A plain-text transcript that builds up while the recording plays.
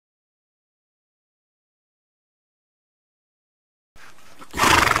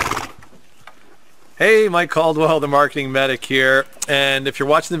Hey, Mike Caldwell, the Marketing Medic here. And if you're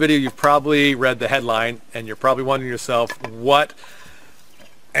watching the video, you've probably read the headline and you're probably wondering to yourself what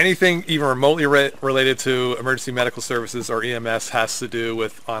anything even remotely related to emergency medical services or EMS has to do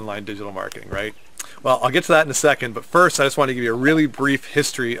with online digital marketing, right? Well, I'll get to that in a second, but first I just want to give you a really brief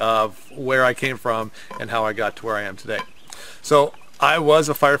history of where I came from and how I got to where I am today. So I was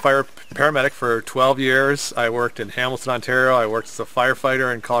a firefighter paramedic for 12 years. I worked in Hamilton, Ontario. I worked as a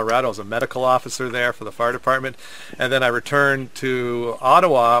firefighter in Colorado. I was a medical officer there for the fire department. And then I returned to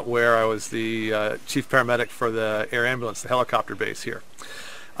Ottawa, where I was the chief paramedic for the air ambulance, the helicopter base here.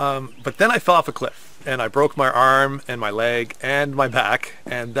 But then I fell off a cliff and I broke my arm and my leg and my back,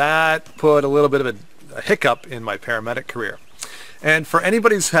 and that put a little bit of a hiccup in my paramedic career. And for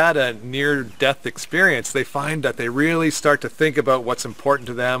anybody who's had a near-death experience, they find that they really start to think about what's important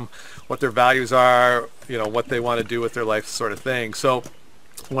to them, what their values are, what they want to do with their life, sort of thing. So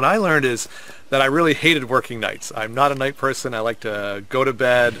what I learned is that I really hated working nights. I'm not a night person. I like to go to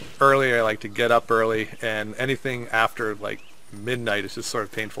bed early. I like to get up early, and anything after like midnight is just sort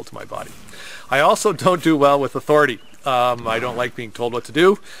of painful to my body. I also don't do well with authority. I don't like being told what to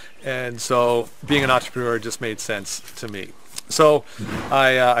do, and so being an entrepreneur just made sense to me. So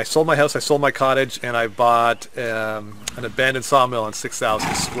I sold my house, I sold my cottage, and I bought an abandoned sawmill on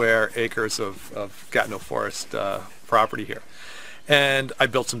 6,000 square acres of Gatineau Forest property here. And I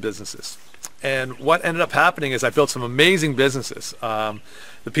built some businesses. And what ended up happening is I built some amazing businesses. The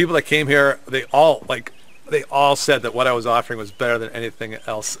people that came here, they all said that what I was offering was better than anything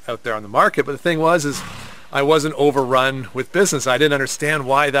else out there on the market. But the thing was I wasn't overrun with business. I didn't understand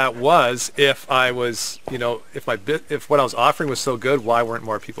why that was. If I was, if what I was offering was so good, why weren't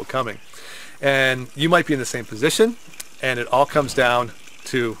more people coming? And you might be in the same position, and it all comes down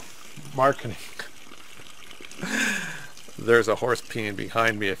to marketing. There's a horse peeing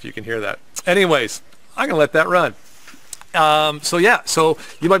behind me, if you can hear that. Anyways, I'm gonna let that run. So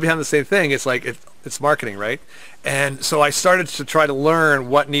you might be having the same thing. It's like it's marketing, right? And so I started to try to learn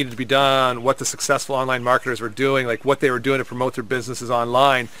what needed to be done, what the successful online marketers were doing, like what they were doing to promote their businesses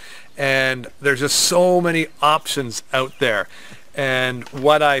online. And there's just so many options out there. And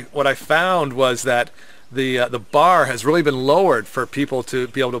what I found was that the bar has really been lowered for people to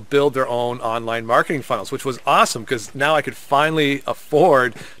be able to build their own online marketing funnels, which was awesome because now I could finally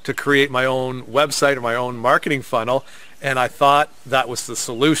afford to create my own website or my own marketing funnel. And I thought that was the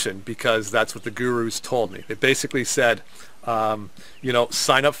solution because that's what the gurus told me. They basically said,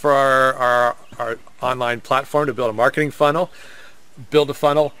 sign up for our online platform to build a marketing funnel, build a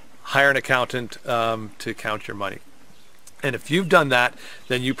funnel, hire an accountant to count your money. And if you've done that,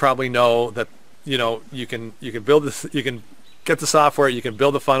 then you probably know that you can build this, you can get the software, you can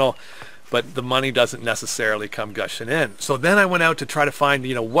build the funnel, but the money doesn't necessarily come gushing in. So then I went out to try to find,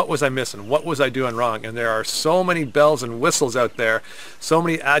 what was I missing? What was I doing wrong? And there are so many bells and whistles out there, so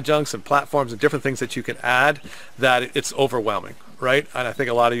many adjuncts and platforms and different things that you can add that it's overwhelming, right? And I think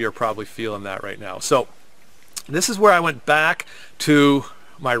a lot of you are probably feeling that right now. So this is where I went back to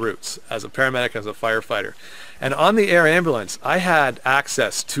my roots as a paramedic, as a firefighter. And on the air ambulance, I had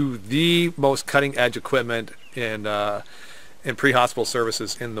access to the most cutting edge equipment in pre-hospital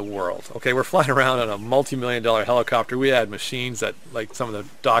services in the world. Okay, we're flying around on a multi-million-dollar helicopter. We had machines that like some of the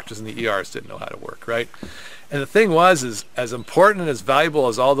doctors in the ERs didn't know how to work, right? And the thing is as important and as valuable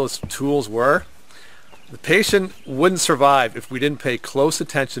as all those tools were, the patient wouldn't survive if we didn't pay close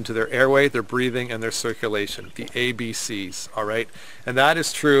attention to their airway, their breathing, and their circulation, the ABCs, all right? And that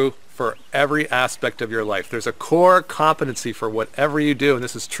is true for every aspect of your life. There's a core competency for whatever you do, and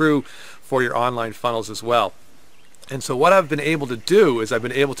this is true for your online funnels as well. And so what I've been able to do is I've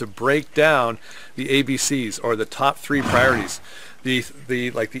been able to break down the ABCs, or the top 3 priorities. The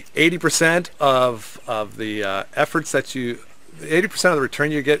 80% of the efforts that the 80% of the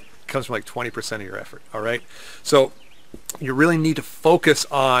return you get comes from like 20% of your effort, all right? So you really need to focus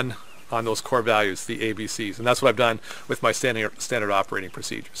on those core values, the ABCs, and that's what I've done with my standard operating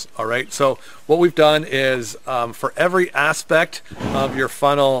procedures, all right? So what we've done is for every aspect of your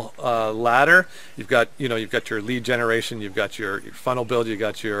funnel ladder, you've got your lead generation, you've got your funnel build, you've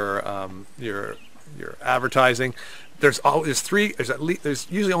got your advertising. There's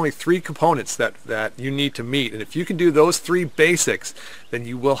usually only 3 components that you need to meet, and if you can do those 3 basics, then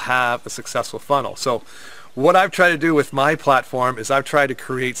you will have a successful funnel. So what I've tried to do with my platform is I've tried to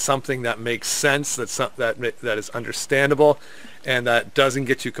create something that makes sense, that is understandable, and that doesn't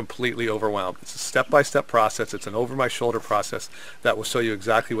get you completely overwhelmed. It's a step-by-step process. It's an over-my-shoulder process that will show you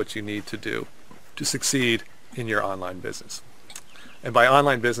exactly what you need to do to succeed in your online business. And by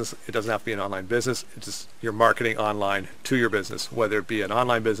online business, it doesn't have to be an online business. It's just you're marketing online to your business, whether it be an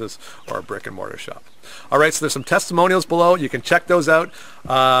online business or a brick and mortar shop. All right, so there's some testimonials below. You can check those out.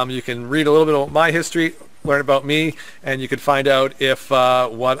 You can read a little bit about my history, learn about me, and you can find out if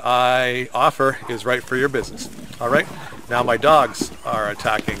what I offer is right for your business. All right, now my dogs are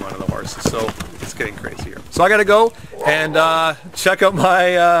attacking one of the horses, so it's getting crazy here. So I got to go and check out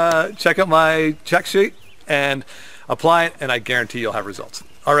my check sheet and apply it, and I guarantee you'll have results.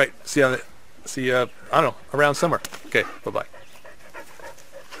 All right, see you, I don't know, around somewhere. Okay, bye-bye.